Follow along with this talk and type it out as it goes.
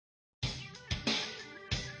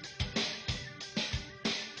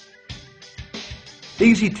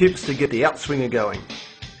Easy tips to get the outswinger going.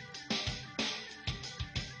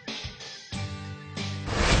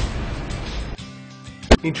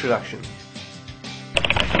 Introduction.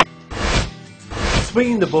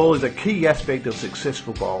 Swinging the ball is a key aspect of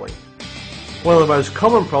successful bowling. One of the most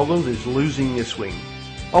common problems is losing your swing.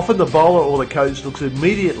 Often the bowler or the coach looks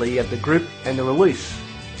immediately at the grip and the release.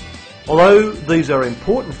 Although these are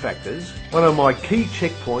important factors, one of my key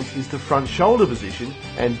checkpoints is the front shoulder position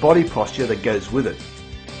and body posture that goes with it.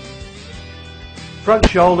 Front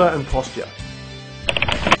shoulder and posture.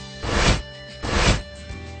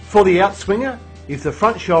 For the outswinger, if the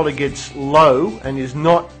front shoulder gets low and is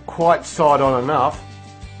not quite side on enough,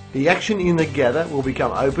 the action in the gather will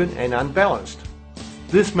become open and unbalanced.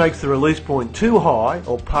 This makes the release point too high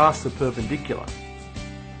or past the perpendicular.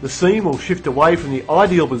 The seam will shift away from the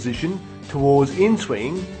ideal position towards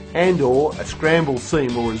in-swing and/or a scrambled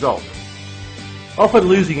seam will result. Often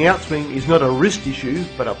losing outswing is not a wrist issue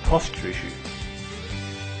but a posture issue.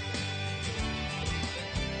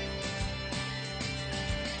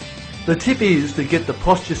 The tip is to get the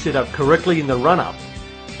posture set up correctly in the run-up,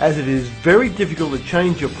 as it is very difficult to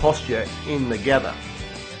change your posture in the gather.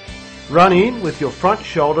 Run in with your front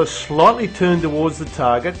shoulder slightly turned towards the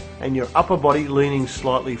target and your upper body leaning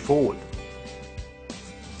slightly forward.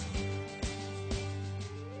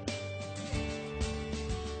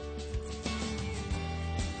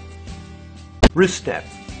 Wrist snap.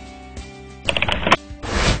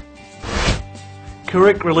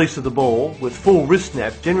 Correct release of the ball with full wrist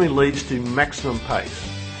snap generally leads to maximum pace.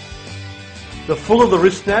 The fuller the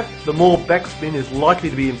wrist snap, the more backspin is likely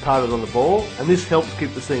to be imparted on the ball, and this helps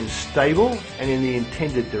keep the seam stable and in the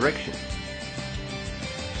intended direction.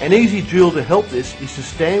 An easy drill to help this is to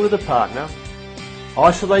stand with a partner,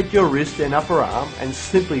 isolate your wrist and upper arm and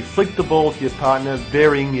simply flick the ball to your partner,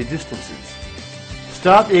 varying your distances.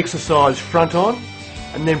 Start the exercise front on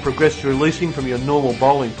and then progress to releasing from your normal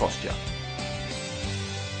bowling posture.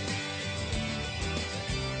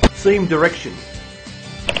 Seam direction.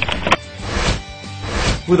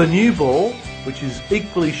 With a new ball, which is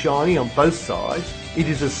equally shiny on both sides, it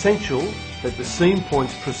is essential that the seam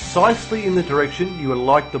points precisely in the direction you would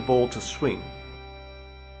like the ball to swing.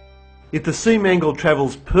 If the seam angle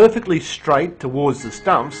travels perfectly straight towards the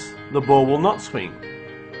stumps, the ball will not swing.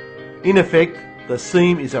 In effect, the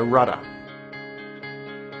seam is a rudder.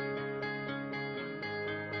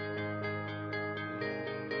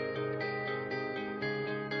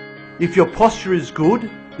 If your posture is good,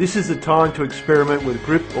 this is the time to experiment with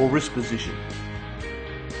grip or wrist position.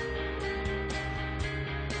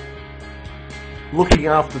 Looking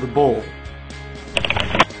after the ball.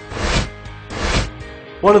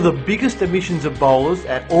 One of the biggest omissions of bowlers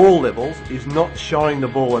at all levels is not shining the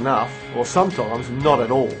ball enough, or sometimes not at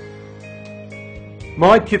all.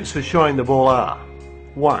 My tips for shining the ball are: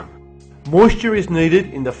 1. Moisture is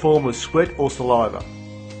needed in the form of sweat or saliva.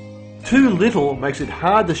 Too little makes it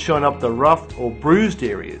hard to shine up the rough or bruised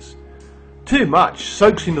areas. Too much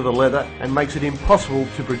soaks into the leather and makes it impossible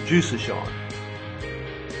to produce a shine.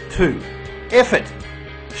 2. Effort.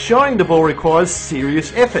 Shining the ball requires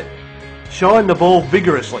serious effort. Shine the ball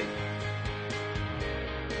vigorously.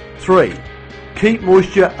 3. Keep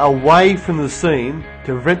moisture away from the seam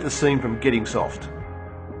to prevent the seam from getting soft.